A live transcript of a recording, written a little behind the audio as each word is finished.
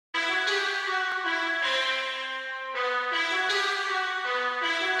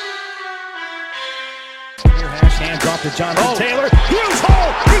Hands off to Jonathan Taylor. Huge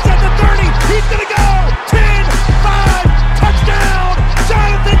hole. He's at the 30. He's going to go. 10, 5, touchdown.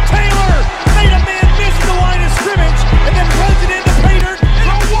 Jonathan Taylor made a man miss the line of scrimmage and then runs it into Pater.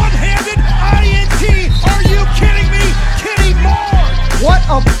 A one-handed INT. Are you kidding me? Kenny Moore. What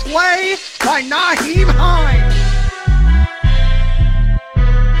a play by Nyheim Hines.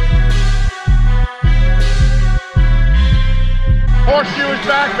 Horseshoe is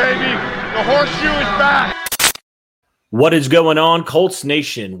back, baby. The horseshoe is back. What is going on, Colts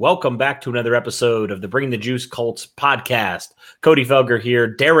Nation? Welcome back to another episode of the Bring the Juice Colts podcast. Cody Felger here,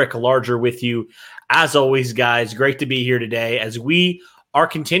 Derek Larger with you. As always, guys, great to be here today as we are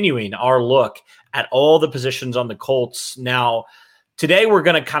continuing our look at all the positions on the Colts. Now, today we're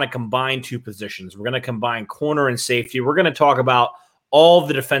going to kind of combine two positions. We're going to combine corner and safety. We're going to talk about all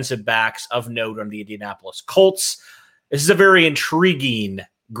the defensive backs of note on the Indianapolis Colts. This is a very intriguing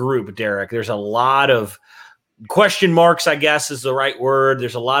group, Derek. There's a lot of question marks, I guess is the right word.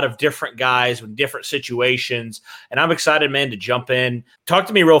 There's a lot of different guys with different situations, and I'm excited, man, to jump in. Talk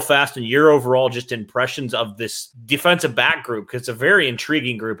to me real fast on your overall just impressions of this defensive back group, because it's a very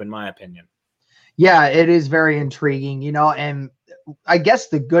intriguing group in my opinion. Yeah, it is very intriguing, and I guess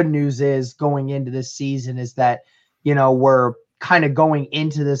the good news is going into this season is that, we're kind of going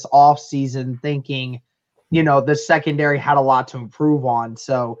into this offseason thinking, the secondary had a lot to improve on.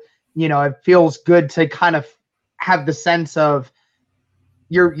 So, it feels good to kind of have the sense of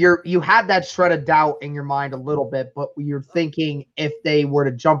you have that shred of doubt in your mind a little bit, but you're thinking if they were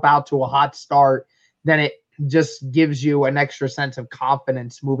to jump out to a hot start, then it just gives you an extra sense of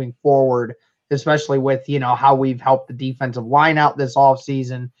confidence moving forward, especially with, how we've helped the defensive line out this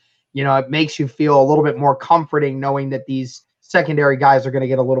offseason. It makes you feel a little bit more comforting knowing that these secondary guys are going to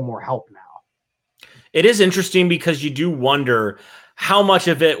get a little more help now. It is interesting because you do wonder how much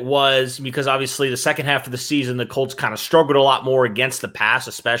of it was because obviously the second half of the season, the Colts kind of struggled a lot more against the pass,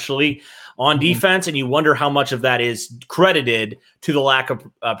 especially on defense. And you wonder how much of that is credited to the lack of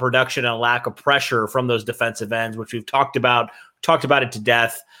production and lack of pressure from those defensive ends, which we've talked about it to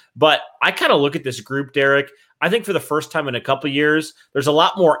death. But I kind of look at this group, Derek. I think for the first time in a couple of years, there's a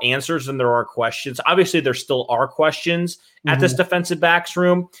lot more answers than there are questions. Obviously, there still are questions at this defensive backs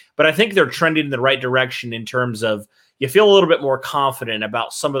room, but I think they're trending in the right direction in terms of you feel a little bit more confident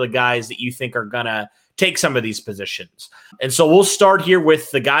about some of the guys that you think are going to take some of these positions. And so we'll start here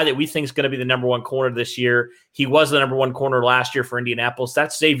with the guy that we think is going to be the number one corner this year. He was the number one corner last year for Indianapolis.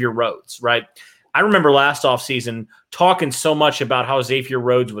 That's Xavier Rhodes, right? I remember last offseason talking so much about how Xavier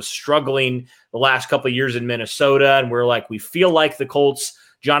Rhodes was struggling the last couple of years in Minnesota. And we're like, we feel like the Colts,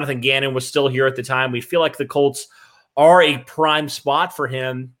 Jonathan Gannon was still here at the time. We feel like the Colts are a prime spot for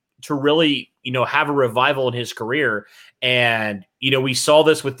him to really, have a revival in his career. And, we saw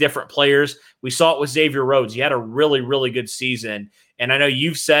this with different players. We saw it with Xavier Rhodes. He had a really, really good season. And I know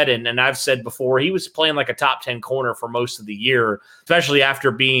you've said, and I've said before, he was playing like a top 10 corner for most of the year, especially after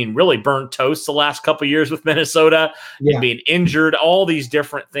being really burnt toast the last couple of years with Minnesota and being injured, all these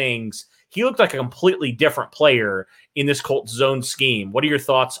different things. He looked like a completely different player in this Colts zone scheme. What are your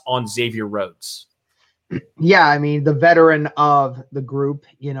thoughts on Xavier Rhodes? Yeah, I mean, the veteran of the group,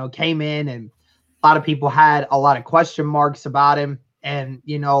 came in and a lot of people had a lot of question marks about him. And,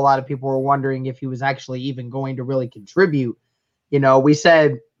 a lot of people were wondering if he was actually even going to really contribute. We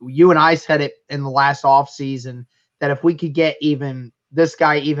said, you and I said it in the last offseason, that if we could get this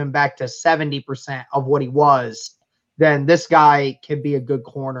guy even back to 70% of what he was, then this guy can be a good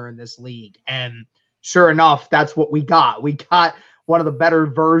corner in this league. And sure enough, that's what we got. We got one of the better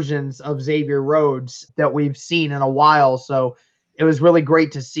versions of Xavier Rhodes that we've seen in a while. So it was really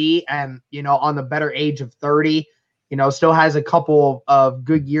great to see. And, on the better age of 30, still has a couple of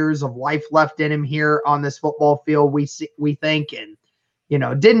good years of life left in him here on this football field, we think. And,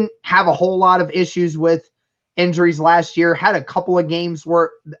 didn't have a whole lot of issues with injuries last year, had a couple of games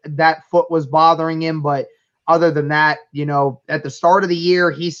where that foot was bothering him. But other than that, at the start of the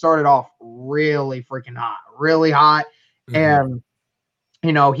year, he started off really freaking hot, really hot. And,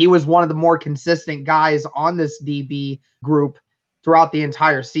 he was one of the more consistent guys on this DB group throughout the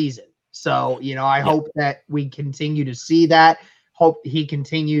entire season. So, I hope that we continue to see that. Hope he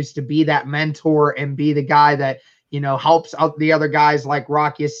continues to be that mentor and be the guy that, helps out the other guys like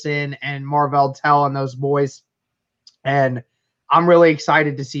Rock Ya-Sin and Marvell Tell and those boys. And I'm really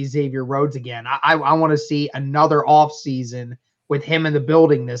excited to see Xavier Rhodes again. I want to see another offseason with him in the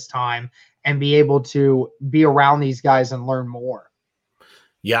building this time and be able to be around these guys and learn more.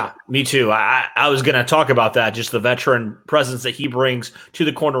 Yeah, me too. I was going to talk about that, just the veteran presence that he brings to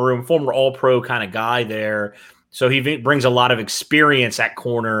the corner room, former All-Pro kind of guy there. So he brings a lot of experience at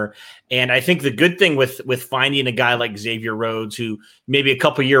corner. And I think the good thing with finding a guy like Xavier Rhodes, who maybe a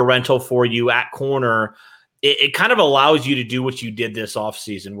couple year rental for you at corner, it kind of allows you to do what you did this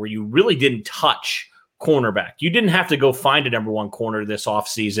offseason, where you really didn't touch cornerback. You didn't have to go find a number one corner this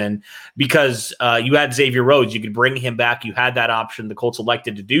offseason because you had Xavier Rhodes. You could bring him back. You had that option. The Colts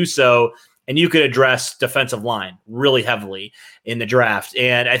elected to do so. And you could address defensive line really heavily in the draft.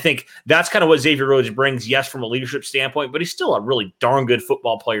 And I think that's kind of what Xavier Rhodes brings, yes, from a leadership standpoint, but he's still a really darn good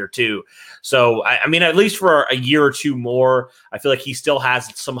football player too. So, I mean, at least for a year or two more, I feel like he still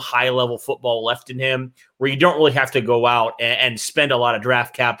has some high-level football left in him where you don't really have to go out and spend a lot of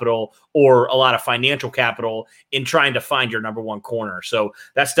draft capital or a lot of financial capital in trying to find your number one corner. So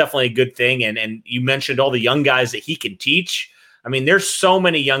that's definitely a good thing. And you mentioned all the young guys that he can teach. I mean, there's so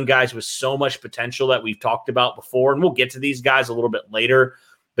many young guys with so much potential that we've talked about before, and we'll get to these guys a little bit later.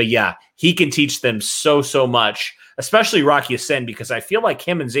 But yeah, he can teach them so much, especially Rocky Ya-Sin, because I feel like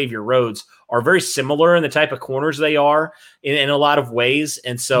him and Xavier Rhodes are very similar in the type of corners they are in a lot of ways.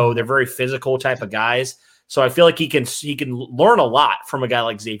 And so they're very physical type of guys. So I feel like he can learn a lot from a guy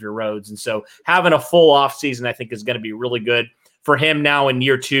like Xavier Rhodes. And so having a full offseason, I think, is going to be really good for him now in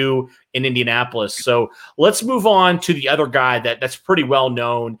year 2 in Indianapolis. So let's move on to the other guy that's pretty well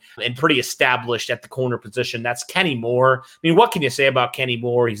known and pretty established at the corner position. That's Kenny Moore. I mean, what can you say about Kenny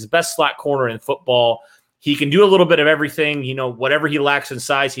Moore? He's the best slot corner in football. He can do a little bit of everything. You know, whatever he lacks in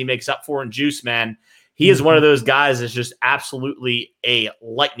size, he makes up for in juice, man. He is one of those guys that's just absolutely a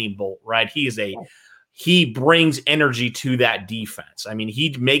lightning bolt, right? He brings energy to that defense. I mean,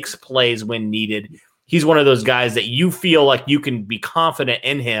 he makes plays when needed. He's one of those guys that you feel like you can be confident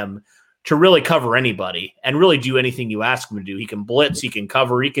in him to really cover anybody and really do anything you ask him to do. He can blitz, he can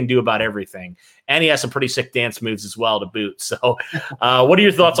cover, he can do about everything. And he has some pretty sick dance moves as well to boot. So what are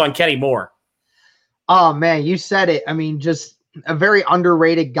your thoughts on Kenny Moore? Oh, man, you said it. I mean, just a very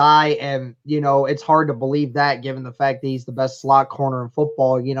underrated guy. And, you know, it's hard to believe that given the fact that he's the best slot corner in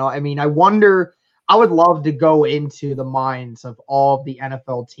football. You know, I mean, I would love to go into the minds of all of the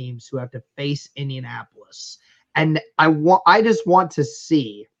NFL teams who have to face Indianapolis. And I just want to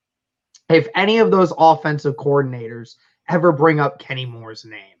see if any of those offensive coordinators ever bring up Kenny Moore's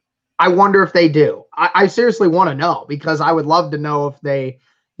name. I wonder if they do. I seriously want to know, because I would love to know if they,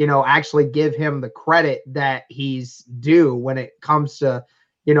 you know, actually give him the credit that he's due when it comes to,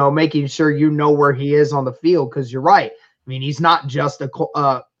 you know, making sure you know where he is on the field. Because you're right. I mean, he's not just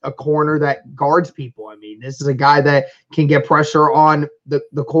a corner that guards people. I mean, this is a guy that can get pressure on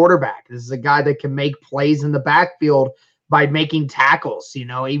the quarterback. This is a guy that can make plays in the backfield by making tackles. You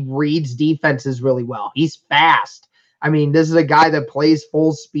know, he reads defenses really well. He's fast. I mean, this is a guy that plays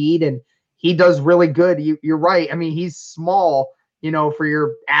full speed, and he does really good. You're right. I mean, he's small, you know, for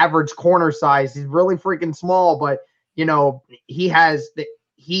your average corner size. He's really freaking small, but, you know, he has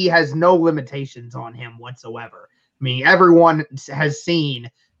no limitations on him whatsoever. I mean, everyone has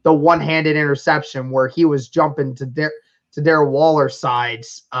seen the one-handed interception where he was jumping to Darren Waller's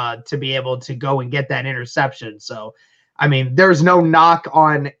sides to be able to go and get that interception. So, I mean, there's no knock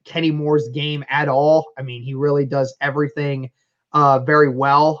on Kenny Moore's game at all. I mean, he really does everything very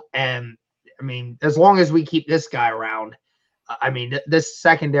well. And, I mean, as long as we keep this guy around, I mean, this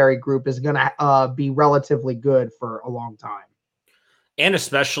secondary group is going to be relatively good for a long time. And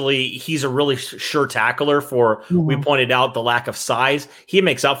especially, he's a really sure tackler for, we pointed out the lack of size. He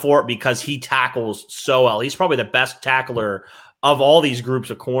makes up for it because he tackles so well. He's probably the best tackler of all these groups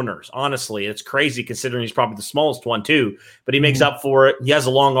of corners. Honestly, it's crazy considering he's probably the smallest one too, but he makes up for it. He has the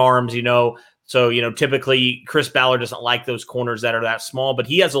long arms, you know. So, you know, typically Chris Ballard doesn't like those corners that are that small, but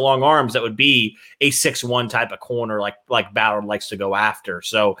he has the long arms that would be a 6'1" type of corner like Ballard likes to go after.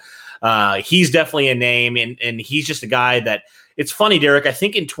 So he's definitely a name, and he's just a guy that, it's funny, Derek, I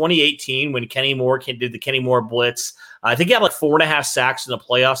think in 2018 when Kenny Moore did the Kenny Moore Blitz, I think he had like 4.5 sacks in the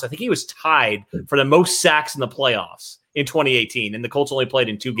playoffs. I think he was tied for the most sacks in the playoffs in 2018, and the Colts only played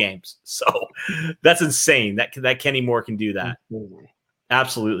in 2 games. So that's insane that Kenny Moore can do that.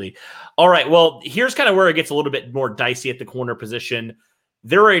 Absolutely. All right, well, here's kind of where it gets a little bit more dicey at the corner position.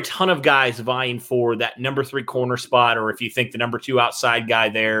 There are a ton of guys vying for that number 3 corner spot, or if you think the number 2 outside guy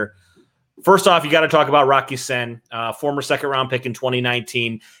there. First off, you got to talk about Rocky Ya-Sin, former second-round pick in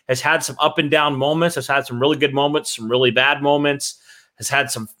 2019, has had some up and down moments, has had some really good moments, some really bad moments, has had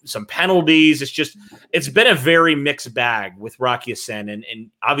some penalties. It's been a very mixed bag with Rocky Ya-Sin.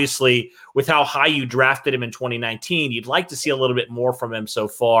 And obviously, with how high you drafted him in 2019, you'd like to see a little bit more from him so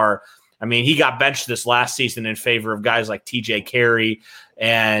far. I mean, he got benched this last season in favor of guys like TJ Carey.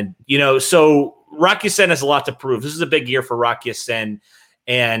 And, you know, so Rocky Ya-Sin has a lot to prove. This is a big year for Rocky Ya-Sin.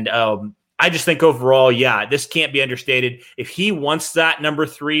 And I just think overall, yeah, this can't be understated. If he wants that number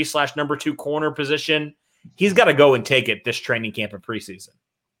 3/number 2 corner position, he's got to go and take it this training camp and preseason.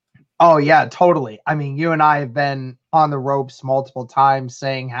 Oh, yeah, totally. I mean, you and I have been on the ropes multiple times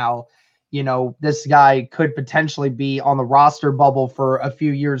saying how, this guy could potentially be on the roster bubble for a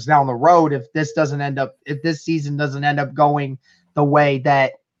few years down the road if this season doesn't end up going the way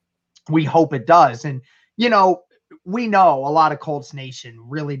that we hope it does. And, we know a lot of Colts Nation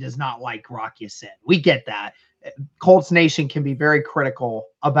really does not like Rock Ya-Sin. We get that. Colts Nation can be very critical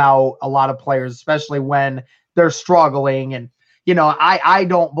about a lot of players, especially when they're struggling. And, I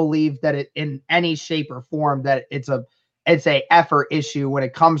don't believe that it in any shape or form that it's a effort issue when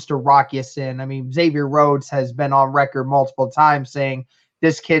it comes to Rock Ya-Sin. I mean, Xavier Rhodes has been on record multiple times saying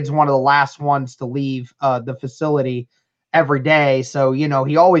this kid's one of the last ones to leave the facility every day. So,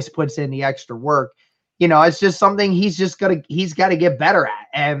 he always puts in the extra work. It's just something he's got to get better at.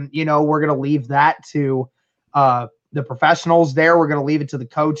 And, we're going to leave that to the professionals there. We're going to leave it to the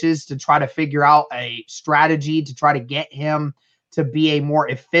coaches to try to figure out a strategy to try to get him to be a more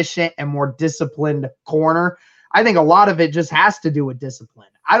efficient and more disciplined corner. I think a lot of it just has to do with discipline.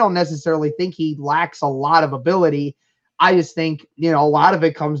 I don't necessarily think he lacks a lot of ability. I just think, a lot of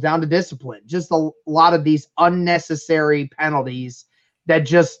it comes down to discipline. Just a lot of these unnecessary penalties that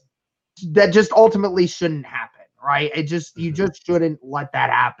just ultimately shouldn't happen, right? You just shouldn't let that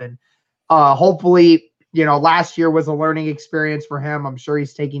happen. Hopefully, last year was a learning experience for him. I'm sure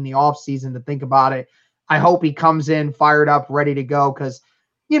he's taking the off season to think about it. I hope he comes in fired up, ready to go, because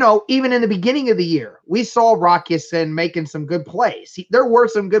even in the beginning of the year, we saw Rock Ya-Sin making some good plays. There were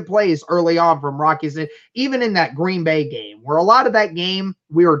some good plays early on from Rock Ya-Sin, even in that Green Bay game, where a lot of that game,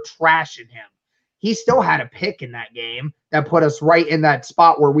 we were trashing him. He still had a pick in that game that put us right in that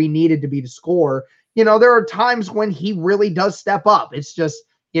spot where we needed to be to score. There are times when he really does step up. It's just,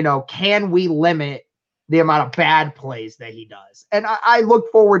 can we limit the amount of bad plays that he does? And I look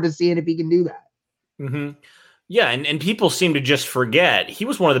forward to seeing if he can do that. Mm-hmm. Yeah, and people seem to just forget he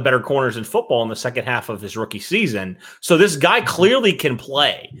was one of the better corners in football in the second half of his rookie season. So this guy clearly can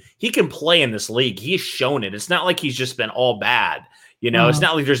play. He can play in this league. He has shown it. It's not like he's just been all bad. It's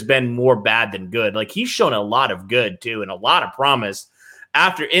not like there's been more bad than good. Like, he's shown a lot of good too, and a lot of promise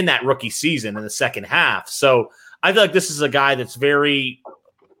in that rookie season in the second half. So I feel like this is a guy that's very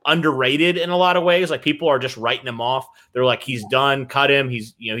underrated in a lot of ways. Like, people are just writing him off. They're like, he's done, cut him.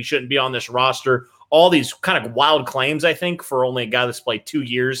 He's, he shouldn't be on this roster. All these kind of wild claims, I think, for only a guy that's played 2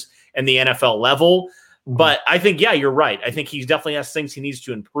 years in the NFL level. But I think, yeah, you're right. I think he definitely has things he needs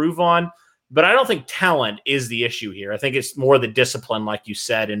to improve on. But I don't think talent is the issue here. I think it's more the discipline, like you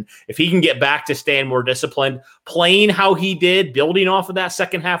said. And if he can get back to staying more disciplined, playing how he did, building off of that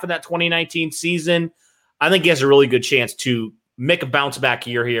second half of that 2019 season, I think he has a really good chance to make a bounce back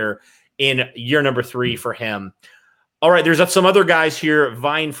year here in year number 3 for him. All right, there's some other guys here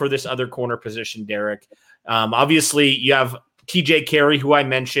vying for this other corner position, Derek. Obviously, you have TJ Carrie, who I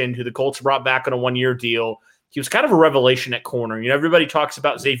mentioned, who the Colts brought back on a 1-year deal. He was kind of a revelation at corner. Everybody talks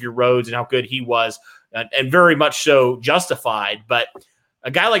about Xavier Rhodes and how good he was, and very much so justified. But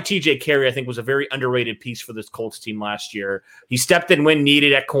a guy like TJ Carrie, I think, was a very underrated piece for this Colts team last year. He stepped in when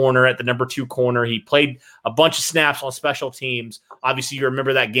needed at corner, at the number 2 corner. He played a bunch of snaps on special teams. Obviously, you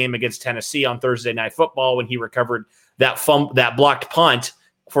remember that game against Tennessee on Thursday Night Football when he recovered that blocked punt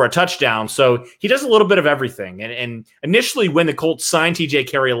for a touchdown. So he does a little bit of everything. And initially, when the Colts signed TJ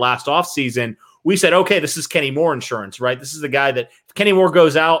Carrie last offseason, we said, okay, this is Kenny Moore insurance, right? This is the guy that if Kenny Moore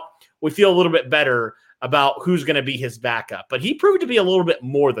goes out, we feel a little bit better about who's going to be his backup. But he proved to be a little bit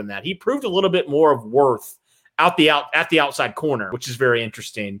more than that. He proved a little bit more of worth at the outside corner, which is very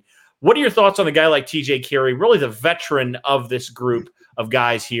interesting. What are your thoughts on a guy like TJ Carrie, really the veteran of this group of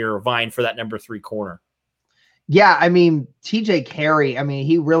guys here vying for that number 3 corner? Yeah, I mean, TJ Carrie,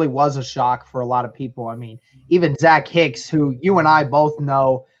 he really was a shock for a lot of people. Even Zach Hicks, who you and I both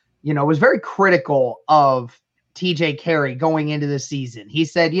know, was very critical of TJ Carrie going into the season. He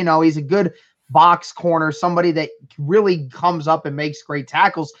said, he's a good box corner, somebody that really comes up and makes great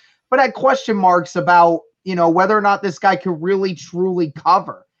tackles, but had question marks about, whether or not this guy could really truly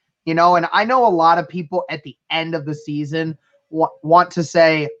cover, and I know a lot of people at the end of the season want to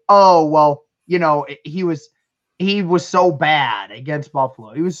say, oh, well, he was so bad against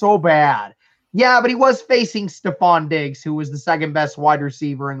Buffalo. He was so bad. Yeah, but he was facing Stephon Diggs, who was the second best wide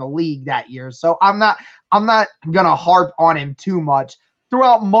receiver in the league that year. So I'm not going to harp on him too much.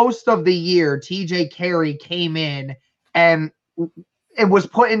 Throughout most of the year, TJ Carrie came in and it was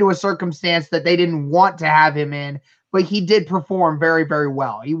put into a circumstance that they didn't want to have him in, but he did perform very, very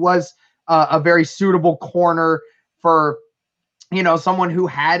well. He was a very suitable corner for someone who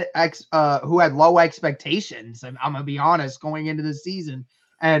had low expectations. I'm gonna be honest, going into the season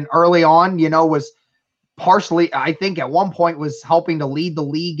and early on, was partially, I think at one point was helping to lead the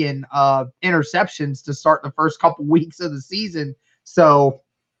league in interceptions to start the first couple weeks of the season. So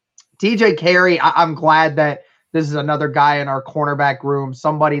TJ Carrie, I'm glad that this is another guy in our cornerback room,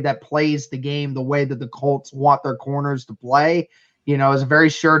 somebody that plays the game the way that the Colts want their corners to play. Is a very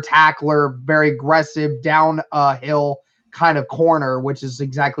sure tackler, very aggressive, downhill kind of corner, which is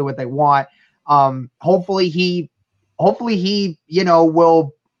exactly what they want. Hopefully he,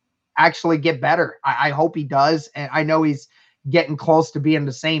 will actually get better. I hope he does. And I know he's getting close to being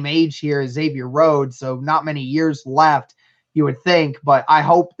the same age here as Xavier Rhodes, so not many years left, you would think, but I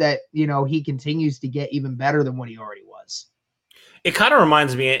hope that, he continues to get even better than what he already was. It kind of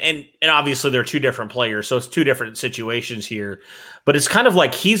reminds me, and obviously they're two different players, so it's two different situations here, but it's kind of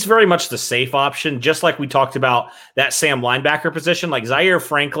like he's very much the safe option, just like we talked about that Sam linebacker position. Like Zaire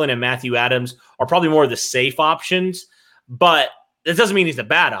Franklin and Matthew Adams are probably more of the safe options, but it doesn't mean he's a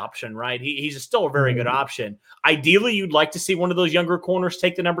bad option, right? He's still a very good option. Ideally, you'd like to see one of those younger corners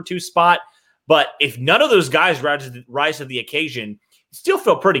take the number 2 spot, but if none of those guys rise to the occasion, you still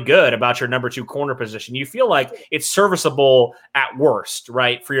feel pretty good about your number 2 corner position. You feel like it's serviceable at worst,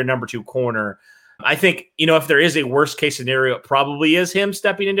 right, for your number 2 corner. I think, if there is a worst case scenario, it probably is him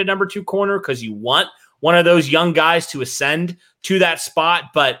stepping into number 2 corner because you want one of those young guys to ascend to that spot.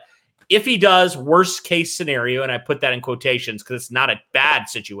 But if he does, worst case scenario, and I put that in quotations because it's not a bad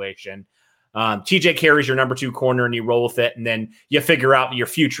situation, TJ Carrie's your number 2 corner and you roll with it, and then you figure out your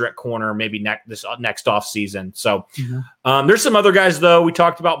future at corner maybe next off season. So there's some other guys, though. We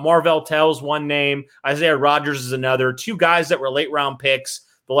talked about Marvell Tell's one name. Isaiah Rodgers is another. 2 guys that were late round picks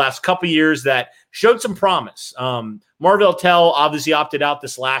the last couple years that showed some promise. Marvell Tell obviously opted out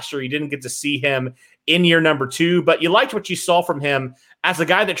this last year. You didn't get to see him in year number 2, but you liked what you saw from him as a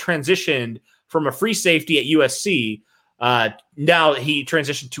guy that transitioned from a free safety at USC. Now he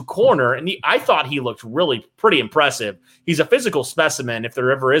transitioned to corner, and I thought he looked really pretty impressive. He's a physical specimen if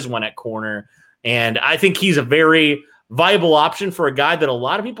there ever is one at corner, and I think he's a very viable option for a guy that a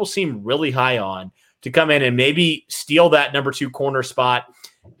lot of people seem really high on to come in and maybe steal that number 2 corner spot.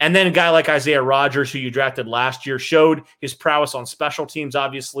 And then a guy like Isaiah Rodgers, who you drafted last year, showed his prowess on special teams,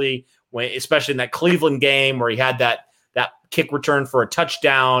 obviously, especially in that Cleveland game where he had that kick return for a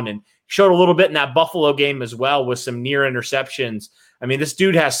touchdown, and showed a little bit in that Buffalo game as well with some near interceptions. I mean, this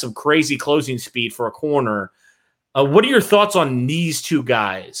dude has some crazy closing speed for a corner. What are your thoughts on these 2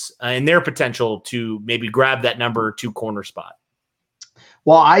 guys and their potential to maybe grab that number 2 corner spot?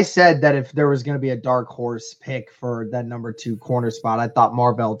 Well, I said that if there was going to be a dark horse pick for that number 2 corner spot, I thought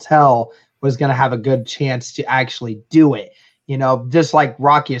Marvell Tell was going to have a good chance to actually do it. Just like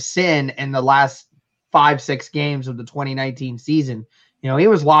Rock Ya-Sin in the last 5-6 games of the 2019 season, he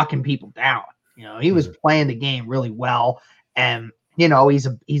was locking people down. He was playing the game really well. And, he's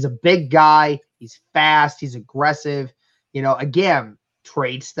a big guy. He's fast. He's aggressive. Again,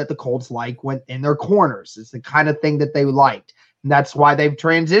 traits that the Colts like when in their corners. It's the kind of thing that they liked. And that's why they've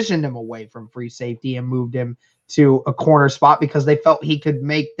transitioned him away from free safety and moved him to a corner spot, because they felt he could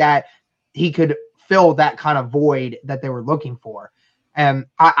fill that kind of void that they were looking for. And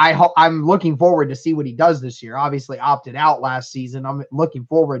I'm looking forward to see what he does this year. Obviously opted out last season. I'm looking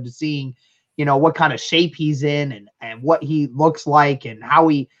forward to seeing, what kind of shape he's in and what he looks like and how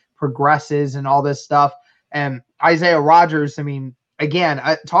he progresses and all this stuff. And Isaiah Rodgers, I mean, again,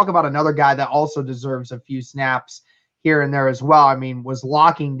 talk about another guy that also deserves a few snaps here and there as well. I mean, was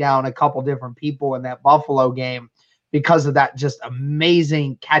locking down a couple different people in that Buffalo game because of that just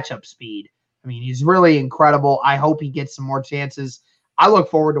amazing catch-up speed. I mean, he's really incredible. I hope he gets some more chances. I look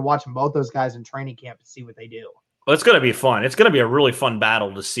forward to watching both those guys in training camp and see what they do. Well, it's going to be fun. It's going to be a really fun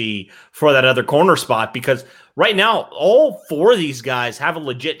battle to see for that other corner spot, because right now, all 4 of these guys have a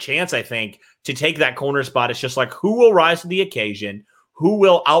legit chance, I think, to take that corner spot. It's just like, who will rise to the occasion, who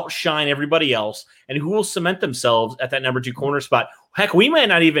will outshine everybody else, and who will cement themselves at that number 2 corner spot. Heck, we might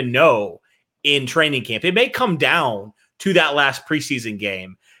not even know in training camp. It may come down to that last preseason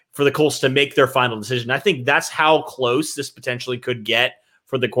game for the Colts to make their final decision. I think that's how close this potentially could get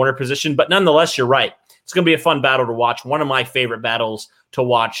for the corner position. But nonetheless, you're right. It's going to be a fun battle to watch. One of my favorite battles to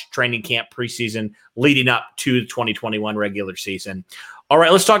watch training camp preseason leading up to the 2021 regular season. All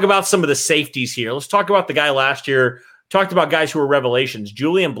right, let's talk about some of the safeties here. Let's talk about the guy last year. Talked about guys who were revelations.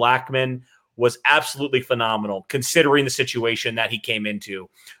 Julian Blackmon was absolutely phenomenal considering the situation that he came into,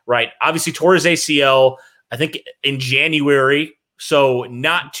 right? Obviously tore his ACL, I think in January, so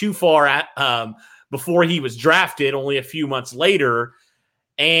not too far before he was drafted, only a few months later.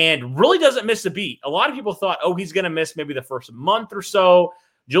 and really doesn't miss a beat. A lot of people thought, oh, he's going to miss maybe the first month or so.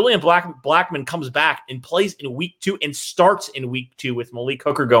 Julian Blackmon comes back and plays in week 2 and starts in week 2 with Malik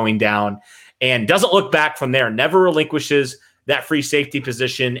Hooker going down and doesn't look back from there, never relinquishes that free safety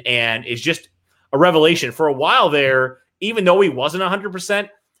position, and is just a revelation. For a while there, even though he wasn't 100%,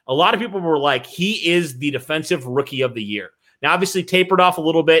 a lot of people were like, he is the defensive rookie of the year. Now, obviously tapered off a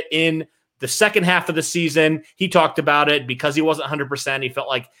little bit in the second half of the season. He talked about it because he wasn't 100%. He felt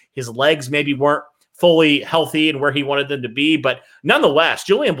like his legs maybe weren't fully healthy and where he wanted them to be. But nonetheless,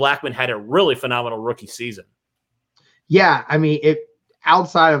 Julian Blackmon had a really phenomenal rookie season. Yeah, I mean,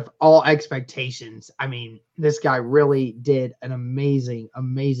 outside of all expectations, I mean, this guy really did an amazing,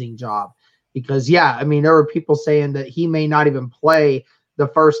 amazing job. Because, yeah, I mean, there were people saying that he may not even play the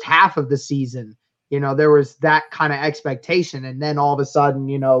first half of the season. You know, there was that kind of expectation. And then all of a sudden,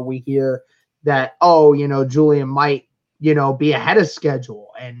 you know, we hear that, oh, you know, Julian might, you know, be ahead of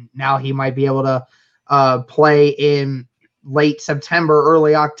schedule. And now he might be able to play in late September,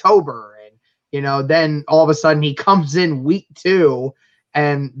 early October. And, you know, then all of a sudden he comes in week 2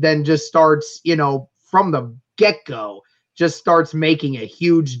 and then just starts, you know, from the get-go, just starts making a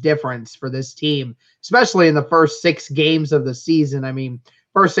huge difference for this team, especially in the first 6 games of the season. I mean,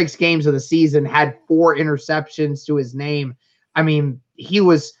 first 6 games of the season had 4 interceptions to his name. I mean, he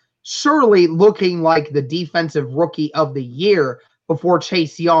was surely looking like the defensive rookie of the year before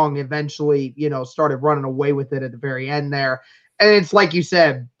Chase Young eventually, you know, started running away with it at the very end there. And it's like you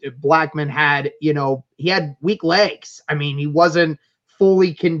said, Blackmon had, you know, he had weak legs. I mean, he wasn't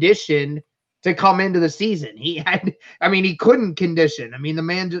fully conditioned to come into the season. He couldn't condition. I mean, the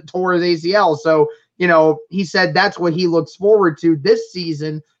man tore his ACL. So, you know, he said that's what he looks forward to this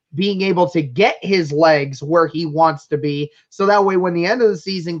season, being able to get his legs where he wants to be. So that way, when the end of the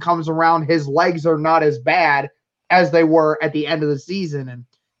season comes around, his legs are not as bad as they were at the end of the season. And,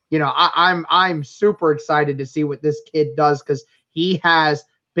 you know, I'm super excited to see what this kid does, because he has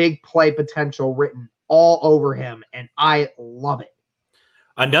big play potential written all over him, and I love it.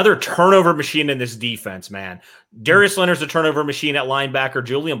 Another turnover machine in this defense, man. Darius Leonard's a turnover machine at linebacker.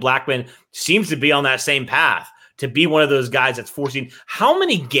 Julian Blackmon seems to be on that same path to be one of those guys that's forcing. How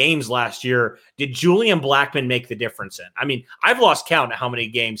many games last year did Julian Blackmon make the difference in? I mean, I've lost count of how many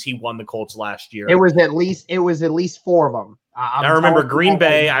games he won the Colts last year. It was at least 4 of them. I remember Green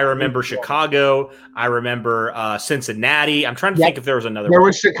Bay. I remember Chicago. I remember Cincinnati. I'm trying to think if there was another one. There one.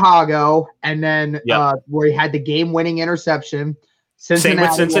 was Chicago, and then where he had the game-winning interception. Same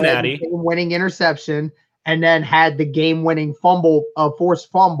with Cincinnati. Game-winning interception, and then had the game-winning fumble,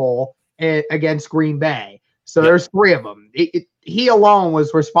 forced fumble against Green Bay. So there's 3 of them. He alone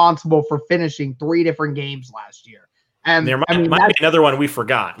was responsible for finishing 3 different games last year. And there might be another one we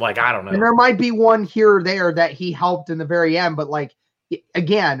forgot. Like, I don't know. And there might be one here or there that he helped in the very end. But, like,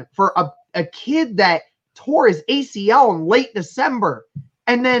 again, for a kid that tore his ACL in late December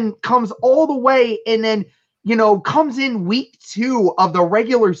and then comes all the way and then, you know, comes in week 2 of the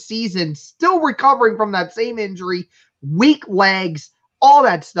regular season, still recovering from that same injury, weak legs, all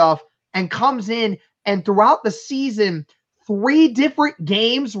that stuff, and comes in and throughout the season, 3 different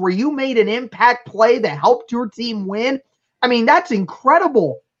games where you made an impact play that helped your team win. I mean, that's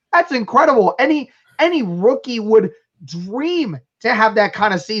incredible. That's incredible. Any rookie would dream to have that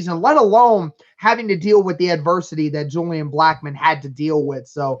kind of season, let alone having to deal with the adversity that Julian Blackmon had to deal with.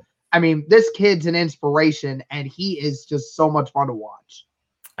 So, I mean, this kid's an inspiration, and he is just so much fun to watch.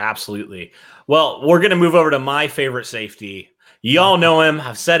 Absolutely. Well, we're going to move over to my favorite safety. Y'all know him.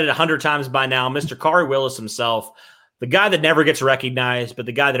 I've said it 100 times by now. Mr. Khari Willis himself, the guy that never gets recognized, but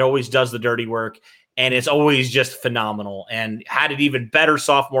the guy that always does the dirty work, and it's always just phenomenal, and had an even better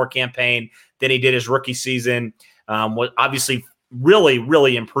sophomore campaign than he did his rookie season. Was obviously really,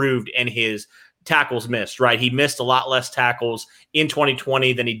 really improved in his tackles missed, right? He missed a lot less tackles in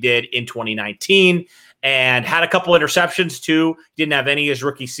 2020 than he did in 2019, and had a couple interceptions too. Didn't have any his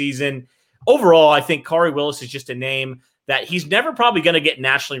rookie season. Overall, I think Khari Willis is just a name that he's never probably going to get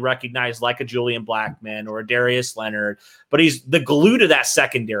nationally recognized like a Julian Blackmon or a Darius Leonard, but he's the glue to that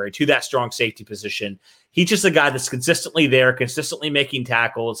secondary, to that strong safety position. He's just a guy that's consistently there, consistently making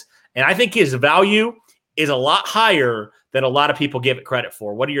tackles, and I think his value is a lot higher than a lot of people give it credit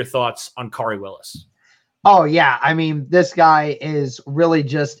for. What are your thoughts on Khari Willis? Oh, yeah. I mean, this guy is really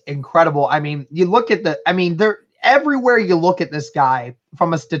just incredible. I mean, you look at everywhere you look at this guy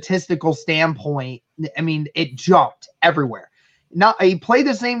from a statistical standpoint, I mean, it jumped everywhere. Now, he played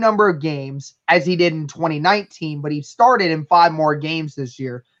the same number of games as he did in 2019, but he started in 5 more games this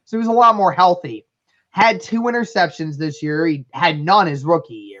year. So he was a lot more healthy. Had 2 interceptions this year. He had none his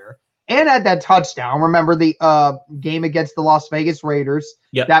rookie year. and had that touchdown. Remember the game against the Las Vegas Raiders?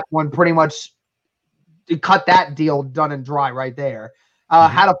 Yep. That one pretty much cut that deal done and dry right there.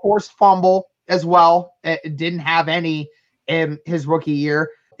 Had a forced fumble as well. It didn't have any in his rookie year.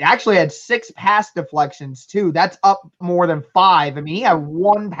 He actually had 6 pass deflections too. That's up more than 5. I mean, he had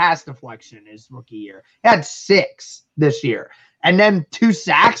 1 pass deflection his rookie year. He had 6 this year. And then 2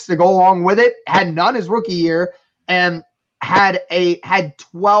 sacks to go along with it. Had none his rookie year, and had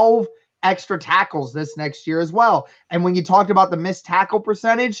 12 extra tackles this next year as well. And when you talked about the missed tackle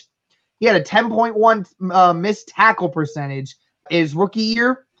percentage, he had a 10.1 missed tackle percentage his rookie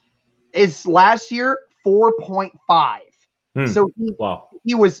year. His last year, 4.5. So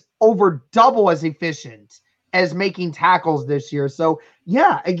he was over double as efficient as making tackles this year. So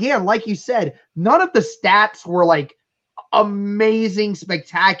yeah, again, like you said, none of the stats were like amazing,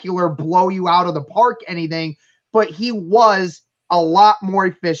 spectacular, blow you out of the park, anything, but he was a lot more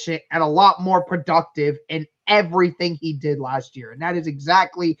efficient and a lot more productive in everything he did last year. And that is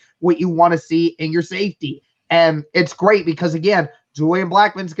exactly what you want to see in your safety. And it's great because, again, Julian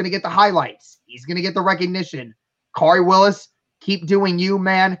Blackmon's going to get the highlights. He's going to get the recognition. Khari Willis, keep doing you,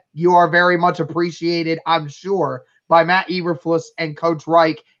 man. You are very much appreciated, I'm sure, by Matt Eberflus and Coach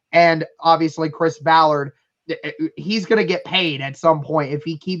Reich and obviously Chris Ballard. He's going to get paid at some point. If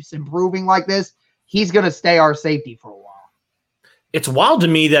he keeps improving like this, he's going to stay our safety for a while. It's wild to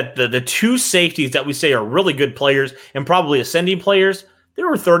me that the 2 safeties that we say are really good players and probably ascending players, they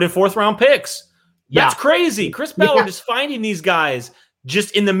were 3rd and 4th round picks. That's crazy. Chris Ballard is finding these guys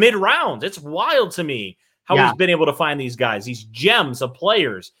just in the mid rounds. It's wild to me how he's been able to find these guys, these gems of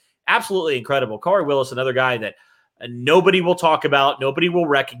players. Absolutely incredible. Khari Willis, another guy that nobody will talk about, nobody will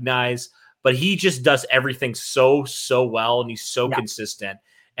recognize, but he just does everything so well, and he's so consistent.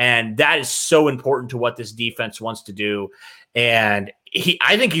 And that is so important to what this defense wants to do. And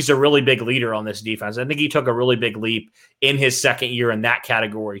I think he's a really big leader on this defense. I think he took a really big leap in his second year in that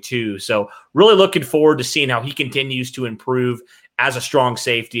category too. So really looking forward to seeing how he continues to improve as a strong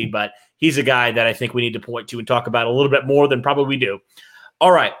safety. But he's a guy that I think we need to point to and talk about a little bit more than probably we do.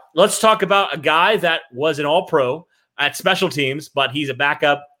 All right, let's talk about a guy that was an all-pro at special teams, but he's a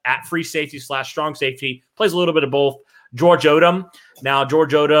backup at free safety / strong safety, plays a little bit of both. George Odom. Now,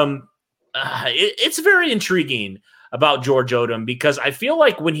 George Odom, it's very intriguing about George Odom because I feel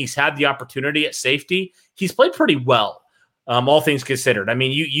like when he's had the opportunity at safety, he's played pretty well, all things considered. I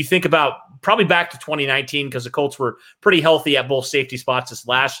mean, you think about probably back to 2019 because the Colts were pretty healthy at both safety spots this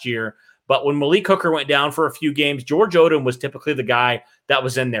last year. But when Malik Hooker went down for a few games, George Odom was typically the guy that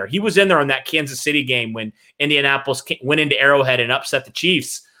was in there. He was in there on that Kansas City game when Indianapolis went into Arrowhead and upset the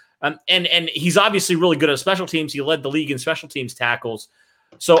Chiefs. And he's obviously really good at special teams. He led the league in special teams tackles.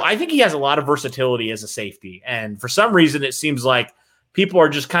 So I think he has a lot of versatility as a safety. And for some reason, it seems like people are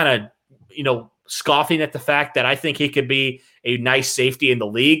just kind of, scoffing at the fact that I think he could be a nice safety in the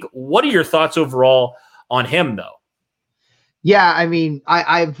league. What are your thoughts overall on him, though? Yeah, I mean,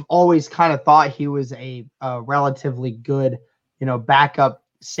 I've always kind of thought he was a relatively good, backup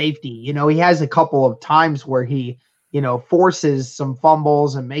safety. He has a couple of times where he, forces some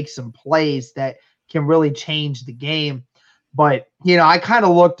fumbles and makes some plays that can really change the game. But, I kind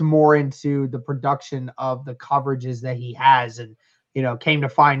of looked more into the production of the coverages that he has and, came to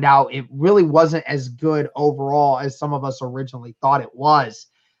find out it really wasn't as good overall as some of us originally thought it was.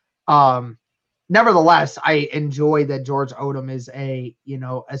 Nevertheless, I enjoy that George Odom is a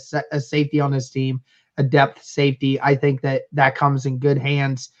safety on his team, a depth safety. I think that comes in good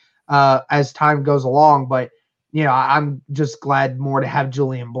hands as time goes along. But, I'm just glad more to have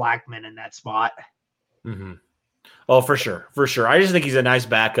Julian Blackmon in that spot. Mm-hmm. Oh, for sure. For sure. I just think he's a nice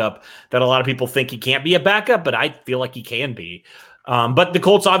backup that a lot of people think he can't be a backup, but I feel like he can be. But the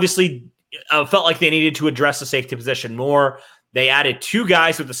Colts obviously felt like they needed to address the safety position more. They added 2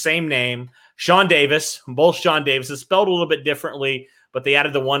 guys with the same name, Sean Davis, both Sean Davises, spelled a little bit differently, but they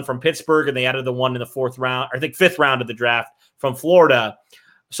added the one from Pittsburgh and they added the one in the 4th round, or I think 5th round of the draft from Florida.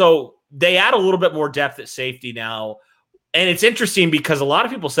 So they add a little bit more depth at safety now. And it's interesting because a lot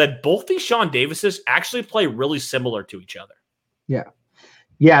of people said both these Sean Davises actually play really similar to each other. Yeah.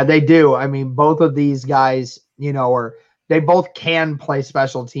 Yeah, they do. I mean, both of these guys, they both can play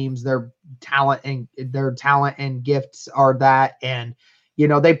special teams. Their talent and gifts are that. And,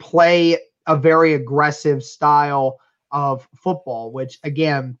 they play a very aggressive style of football, which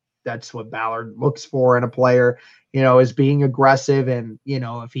again, that's what Ballard looks for in a player, is being aggressive. And,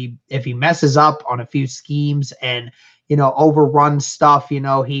 if he messes up on a few schemes and, overrun stuff,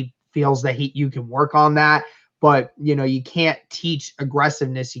 he feels that you can work on that, but you can't teach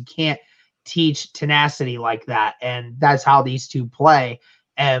aggressiveness. You can't teach tenacity like that. And that's how these 2 play.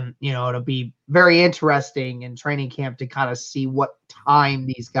 And, it'll be very interesting in training camp to kind of see what time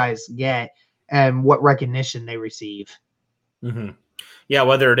these guys get and what recognition they receive. Mm-hmm. Yeah,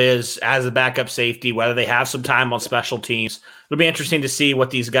 whether it is as a backup safety, whether they have some time on special teams, it'll be interesting to see what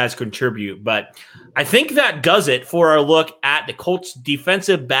these guys contribute. But I think that does it for our look at the Colts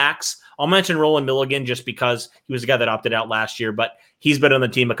defensive backs. I'll mention Roland Milligan just because he was the guy that opted out last year, but he's been on the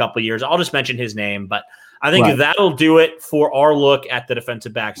team a couple of years. I'll just mention his name, but I think that'll do it for our look at the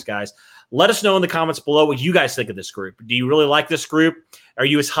defensive backs, guys. Let us know in the comments below what you guys think of this group. Do you really like this group? Are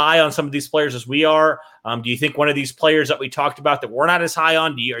you as high on some of these players as we are? Do you think one of these players that we talked about that we're not as high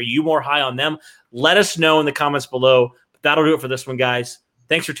on, are you more high on them? Let us know in the comments below. But that'll do it for this one, guys.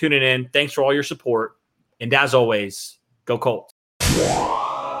 Thanks for tuning in. Thanks for all your support. And as always, go Colts.